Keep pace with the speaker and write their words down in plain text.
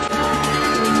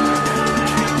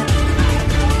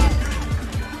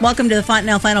Welcome to the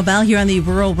Fontanelle Final Bell here on the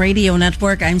Rural Radio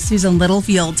Network. I'm Susan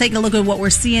Littlefield. Taking a look at what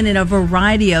we're seeing in a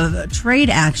variety of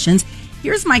trade actions.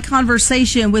 Here's my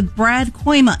conversation with Brad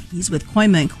Kooima. He's with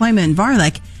Kooima and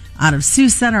Varilek out of Sioux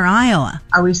Center, Iowa.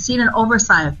 Are we seeing an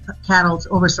oversupply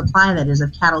that is,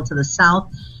 of cattle to the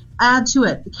south? Add to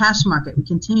it the cash market. We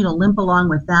continue to limp along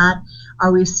with that.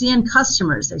 Are we seeing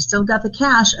customers? They still got the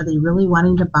cash. Are they really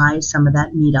wanting to buy some of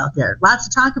that meat out there? Lots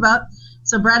to talk about.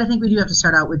 So, Brad, I think we do have to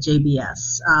start out with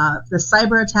JBS. The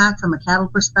cyber attack from a cattle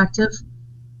perspective,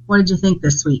 what did you think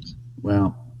this week?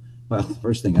 Well, the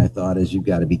first thing I thought is, you've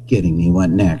got to be kidding me. What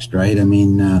next, right? I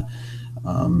mean, I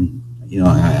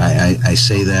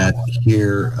say that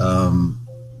here,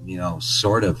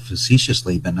 sort of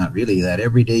facetiously, but not really, that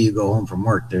every day you go home from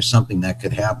work, there's something that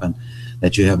could happen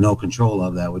that you have no control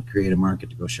of that would create a market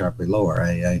to go sharply lower.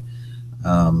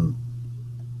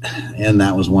 And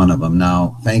that was one of them.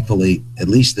 Now, thankfully, at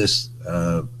least this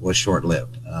was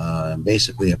short-lived.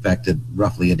 Basically affected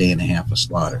roughly a day and a half of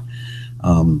slaughter.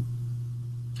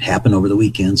 Happened over the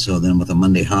weekend, so then with a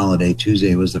Monday holiday,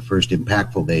 Tuesday was the first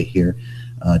impactful day here.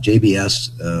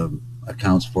 JBS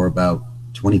accounts for about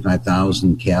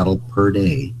 25,000 cattle per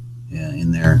day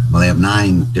in there. Well, they have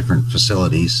 9 different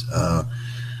facilities,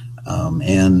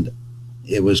 and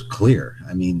it was clear.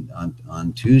 I mean,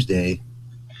 on Tuesday,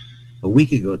 a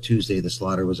week ago Tuesday, the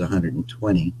slaughter was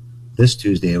 120. This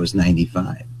Tuesday, it was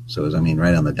 95. So it was,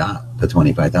 right on the dot. The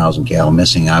 25,000 cattle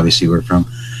missing, obviously, were from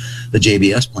the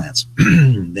JBS plants.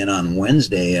 Then on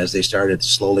Wednesday, as they started to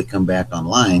slowly come back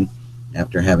online,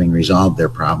 after having resolved their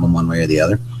problem one way or the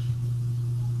other,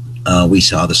 we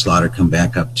saw the slaughter come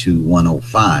back up to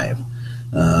 105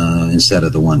 instead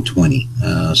of the 120.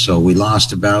 So we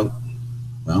lost about,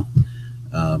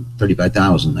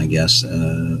 35,000, I guess,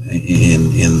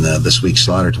 in this week's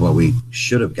slaughter to what we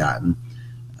should have gotten.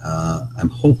 I'm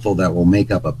hopeful that we'll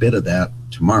make up a bit of that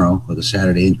tomorrow with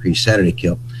a increased Saturday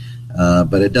kill.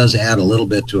 But it does add a little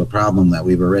bit to a problem that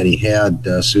we've already had,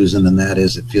 Susan, and that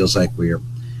is, it feels like we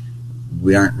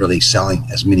aren't really selling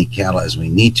as many cattle as we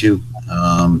need to.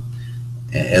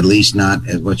 At least not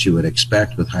as what you would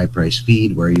expect with high-priced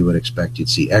feed, where you would expect you'd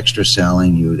see extra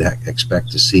selling. You would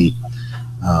expect to see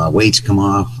weights come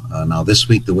off. Now this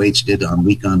week the weights did on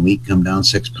week come down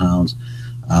 6 pounds.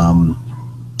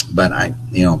 But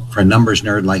for a numbers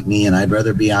nerd like me, and I'd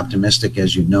rather be optimistic,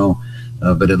 as you know,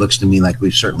 but it looks to me like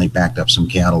we've certainly backed up some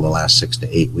cattle the last 6 to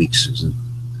 8 weeks, Susan.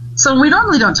 So we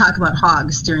normally don't talk about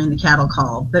hogs during the cattle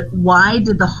call, but why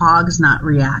did the hogs not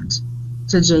react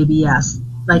to JBS?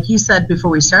 Like you said before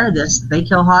we started this, they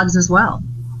kill hogs as well.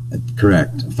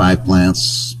 Correct. 5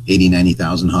 plants,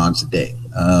 90,000 hogs a day.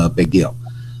 Big deal.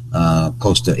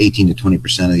 Close to 18 to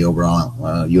 20% of the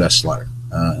overall U.S. slaughter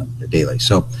daily.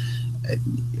 So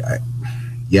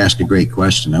you asked a great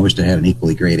question. I wish I had an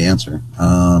equally great answer.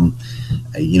 I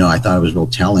thought it was real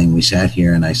telling. We sat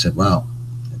here and I said, well,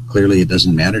 clearly it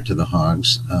doesn't matter to the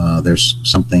hogs. There's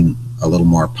something a little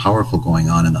more powerful going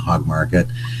on in the hog market.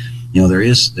 There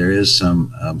is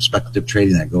some speculative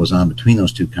trading that goes on between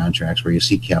those two contracts, where you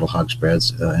see cattle hog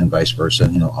spreads and vice versa.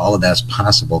 All of that's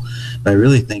possible. But I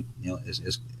really think,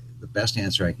 is the best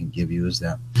answer I can give you is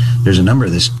that there's a number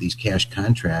of these cash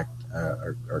contract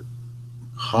or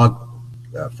hog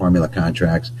formula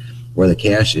contracts where the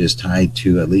cash is tied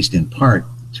to, at least in part,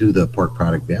 to the pork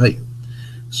product value.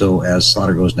 So as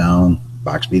slaughter goes down,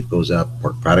 box beef goes up,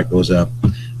 pork product goes up,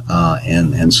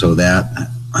 and so that,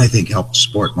 I think, helped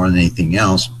support more than anything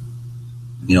else,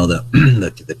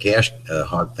 the cash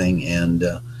hog thing, and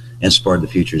support the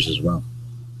futures as well.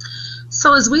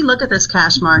 So as we look at this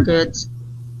cash market,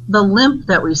 the limp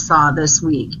that we saw this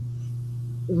week,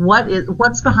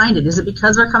 what's behind it? Is it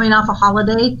because we're coming off a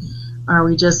holiday? Are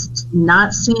we just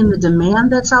not seeing the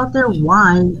demand that's out there?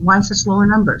 Why such lower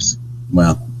numbers?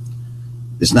 Well,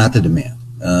 it's not the demand.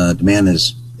 Demand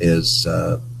is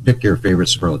pick your favorite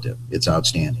superlative. It's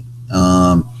outstanding.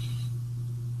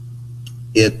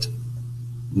 It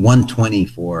 120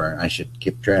 for, I should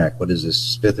keep track, what is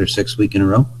this, 5th or 6th week in a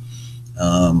row?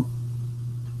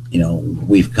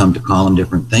 We've come to call them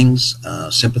different things.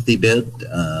 Sympathy bid,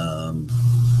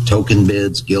 token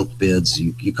bids, guilt bids,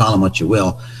 you call them what you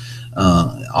will.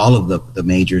 All of the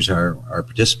majors are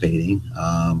participating.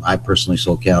 I personally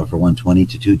sold cattle for 120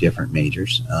 to 2 different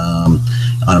majors on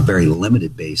a very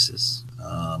limited basis.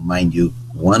 Mind you,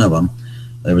 one of them,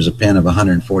 there was a pen of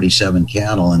 147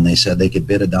 cattle, and they said they could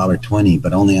bid $1.20,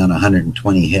 but only on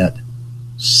 120 head.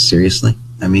 Seriously?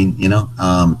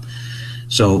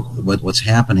 So what's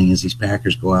happening is these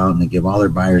packers go out and they give all their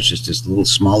buyers just this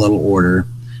small little order,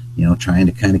 trying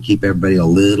to kind of keep everybody a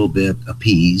little bit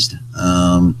appeased.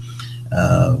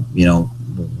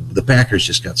 The the packers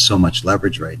just got so much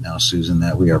leverage right now, Susan,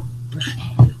 that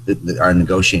our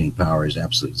negotiating power is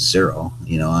absolute zero.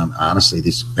 Honestly,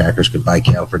 these packers could buy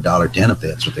cattle for $1.10 if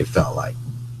that's what they felt like,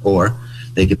 or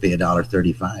they could pay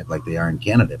 $1.35 like they are in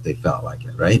Canada if they felt like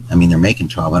it, right? I mean, they're making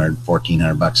 $1,200,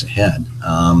 $1,400 a head.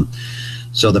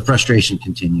 So the frustration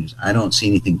continues. I don't see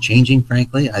anything changing,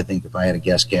 frankly. I think if I had to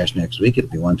guess cash next week, it'd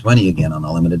be 120 again on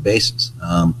a limited basis.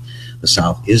 The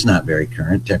South is not very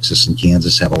current. Texas and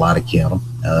Kansas have a lot of cattle.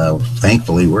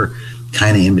 Thankfully, we're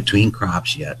kind of in between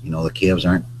crops yet. The calves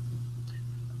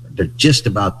they're just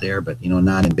about there, but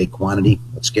not in big quantity.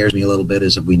 What scares me a little bit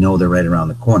is that we know they're right around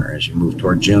the corner. As you move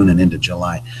toward June and into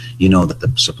July, that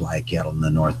the supply of cattle in the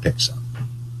north picks up.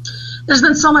 There's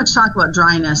been so much talk about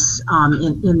dryness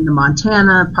in the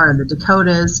Montana, part of the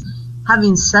Dakotas.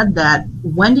 Having said that,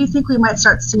 when do you think we might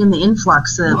start seeing the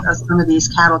influx of some of these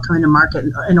cattle coming to market,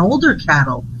 and older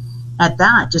cattle at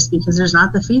that, just because there's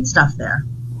not the feed stuff there?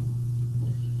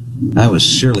 I was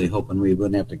surely hoping we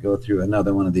wouldn't have to go through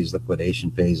another one of these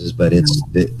liquidation phases, but it's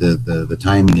the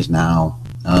timing is now.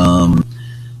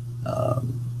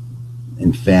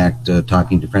 In fact,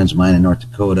 talking to friends of mine in North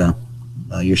Dakota,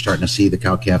 you're starting to see the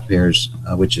cow-calf pairs,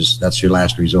 that's your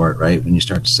last resort, right? When you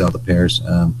start to sell the pairs,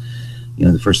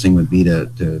 the first thing would be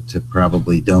to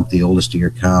probably dump the oldest of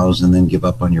your cows and then give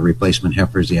up on your replacement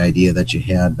heifers, the idea that you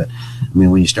had. But I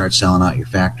mean, when you start selling out your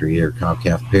factory or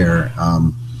cow-calf pair,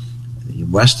 the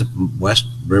west of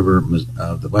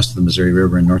the Missouri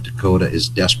River in North Dakota is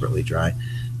desperately dry,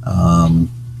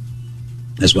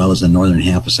 as well as the northern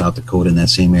half of South Dakota in that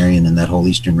same area, and then that whole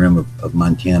eastern rim of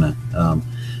Montana.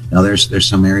 Now, there's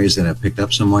some areas that have picked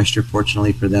up some moisture,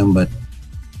 fortunately for them, but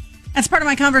that's part of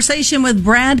my conversation with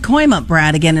Brad Kooima.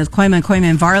 Brad, again, is Kooima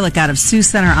and Varilek out of Sioux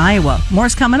Center, Iowa.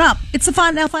 More's coming up. It's the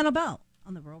Fontanelle Final Bell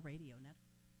on the Rural Radio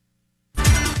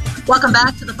Network. Welcome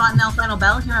back to the Fontanelle Final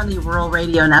Bell here on the Rural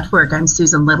Radio Network. I'm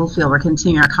Susan Littlefield. We're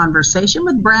continuing our conversation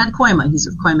with Brad Kooima. He's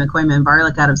with Kooima and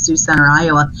Varilek out of Sioux Center,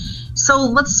 Iowa. So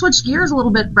let's switch gears a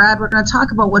little bit, Brad. We're going to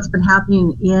talk about what's been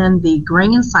happening in the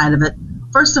grain side of it.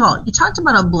 First of all, you talked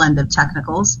about a blend of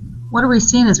technicals. What are we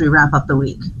seeing as we wrap up the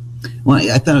week? Well,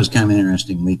 I thought it was kind of an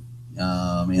interesting week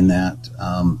in that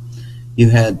you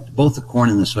had both the corn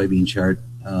and the soybean chart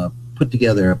put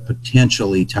together a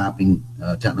potentially topping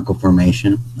technical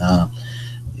formation.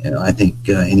 I think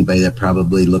anybody that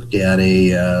probably looked at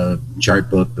a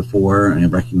chart book before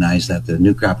and recognized that the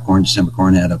new crop corn, December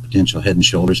corn, had a potential head and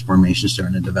shoulders formation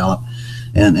starting to develop,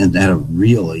 and had a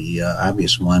really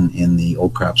obvious one in the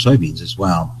old crop soybeans as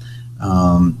well.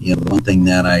 The one thing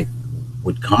that I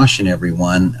would caution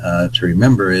everyone to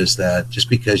remember is that just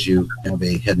because you have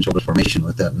a head and shoulder formation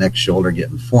with that next shoulder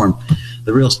getting formed,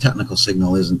 the real technical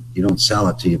signal isn't, you don't sell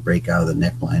it till you break out of the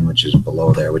neckline, which is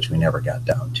below there, which we never got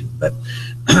down to. But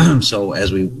so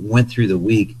as we went through the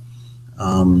week,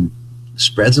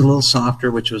 spread's a little softer,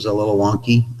 which was a little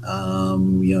wonky.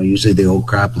 Usually the old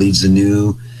crop leads the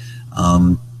new.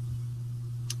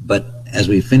 But as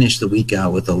we finished the week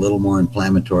out with a little more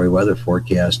inflammatory weather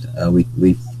forecast,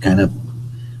 we've kind of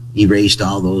erased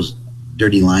all those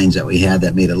dirty lines that we had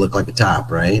that made it look like a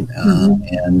top, right?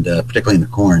 And particularly in the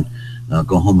corn,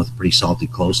 go home with a pretty salty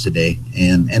close today,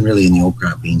 and really in the old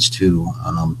crop beans too.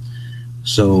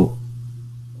 So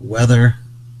weather,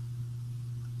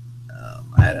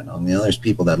 I don't know. There's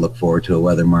people that look forward to a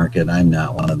weather market. I'm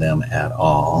not one of them at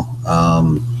all.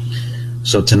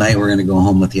 So tonight we're going to go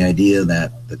home with the idea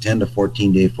that the 10 to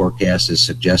 14 day forecast is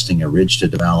suggesting a ridge to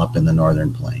develop in the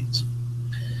northern plains.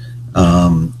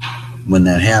 When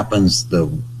that happens, the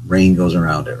rain goes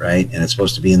around it, right? And it's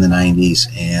supposed to be in the 90s.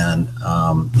 And,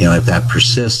 if that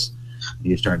persists,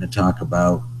 you're starting to talk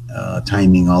about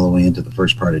timing all the way into the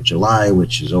first part of July,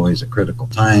 which is always a critical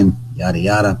time, yada,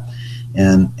 yada.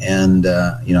 And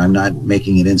I'm not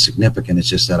making it insignificant. It's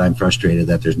just that I'm frustrated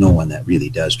that there's no one that really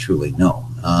does truly know.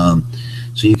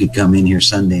 So you could come in here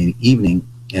Sunday evening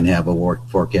and have a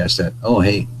forecast that, oh,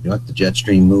 hey, you let the jet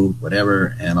stream move,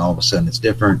 whatever, and all of a sudden it's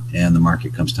different, and the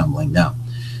market comes tumbling down.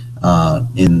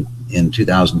 In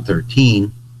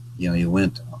 2013, you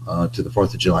went to the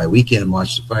 4th of July weekend,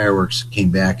 watched the fireworks,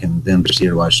 came back, and then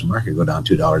proceeded to watch the market go down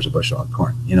 $2 a bushel on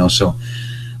corn. So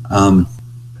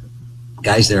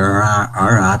guys, there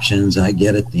are options. I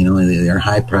get it. They're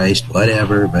high priced,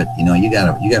 whatever. But you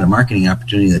got a marketing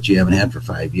opportunity that you haven't had for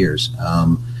 5 years.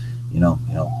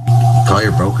 Call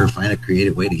your broker, find a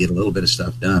creative way to get a little bit of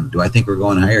stuff done. Do I think we're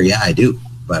going higher? Yeah, I do.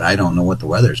 But I don't know what the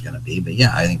weather is going to be. But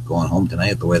yeah, I think going home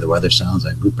tonight, the way the weather sounds,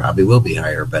 like we probably will be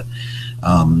higher. But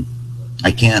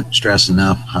I can't stress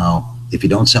enough how if you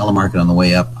don't sell the market on the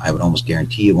way up, I would almost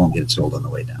guarantee you won't get it sold on the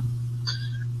way down.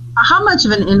 How much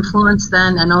of an influence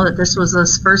then, I know that this was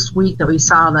this first week that we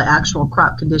saw the actual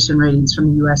crop condition ratings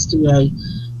from the USDA,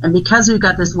 and because we've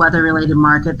got this weather-related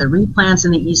market, the replants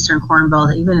in the eastern corn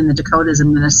belt, even in the Dakotas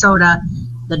and Minnesota,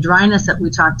 the dryness that we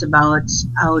talked about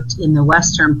out in the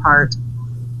western part,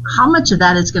 how much of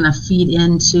that is going to feed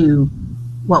into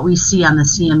what we see on the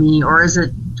CME, or is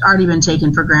it already been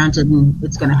taken for granted and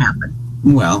it's going to happen?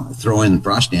 Well, throw in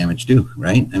frost damage too,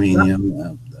 right? I mean, yep.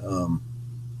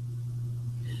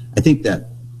 I think that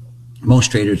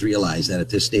most traders realize that at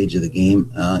this stage of the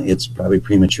game, it's probably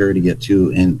premature to get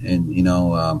too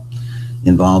involved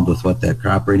with what that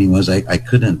crop rating was. I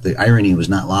couldn't. The irony was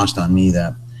not lost on me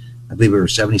that I believe we were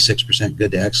 76%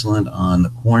 good to excellent on the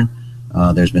corn.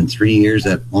 There's been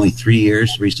only 3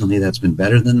 years recently that's been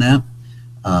better than that.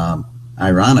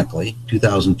 Ironically,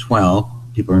 2012,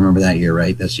 people remember that year,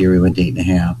 right? That's the year we went to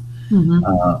 8.5.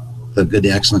 Mm-hmm. The good to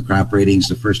excellent crop ratings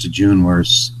the 1st of June were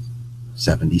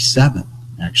 77,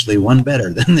 actually one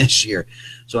better than this year.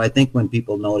 So I think when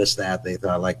people noticed that, they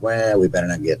thought like, well, we better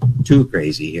not get too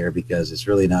crazy here because it's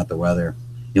really not the weather.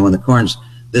 When the corn's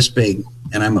this big,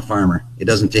 and I'm a farmer, it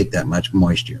doesn't take that much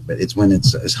moisture, but it's when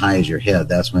it's as high as your head,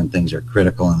 that's when things are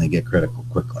critical, and they get critical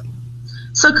quickly.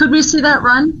 So could we see that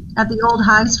run at the old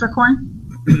highs for corn?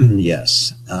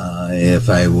 Yes. If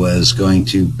I was going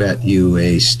to bet you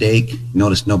a stake,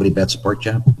 notice nobody bets a pork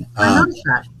chop. I noticed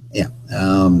that. Yeah.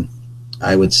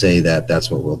 I would say that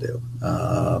that's what we'll do.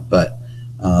 But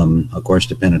of course,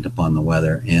 dependent upon the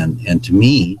weather. And to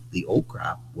me, the old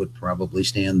crop would probably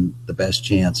stand the best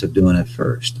chance of doing it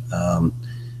first.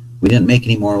 We didn't make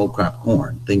any more old crop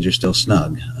corn. Things are still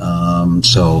snug.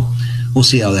 So we'll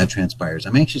see how that transpires.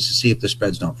 I'm anxious to see if the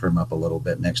spreads don't firm up a little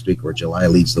bit next week, where July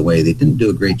leads the way. They didn't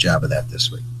do a great job of that this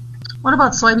week. What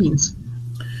about soybeans?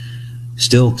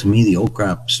 Still, to me, the old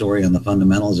crop story on the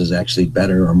fundamentals is actually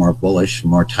better or more bullish,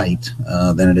 more tight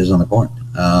than it is on the corn.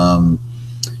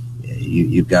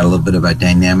 You've got a little bit of a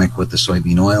dynamic with the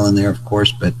soybean oil in there, of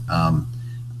course, but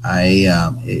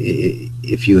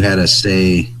if you had to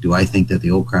say, do I think that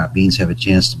the old crop beans have a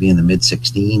chance to be in the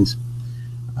mid-16s?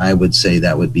 I would say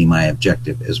that would be my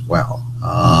objective as well.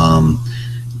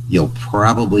 You'll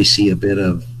probably see a bit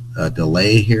of a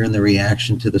delay here in the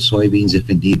reaction to the soybeans if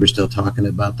indeed we're still talking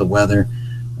about the weather.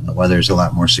 The weather is a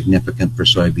lot more significant for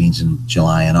soybeans in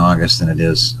July and August than it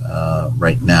is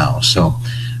right now. So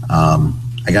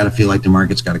I got to feel like the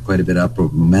market's got quite a bit up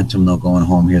of momentum, though, going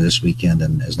home here this weekend.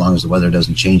 And as long as the weather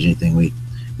doesn't change anything, we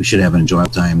should have an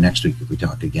enjoyable time next week if we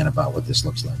talk again about what this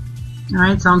looks like. All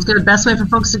right, sounds good. Best way for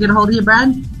folks to get a hold of you,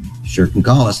 Brad? Sure can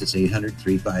call us. It's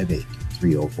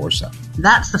 800-358-3047.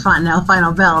 That's the Fontanelle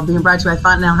Final Bell, being brought to you by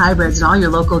Fontanelle Hybrids and all your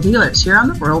local dealers here on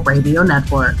the Rural Radio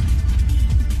Network.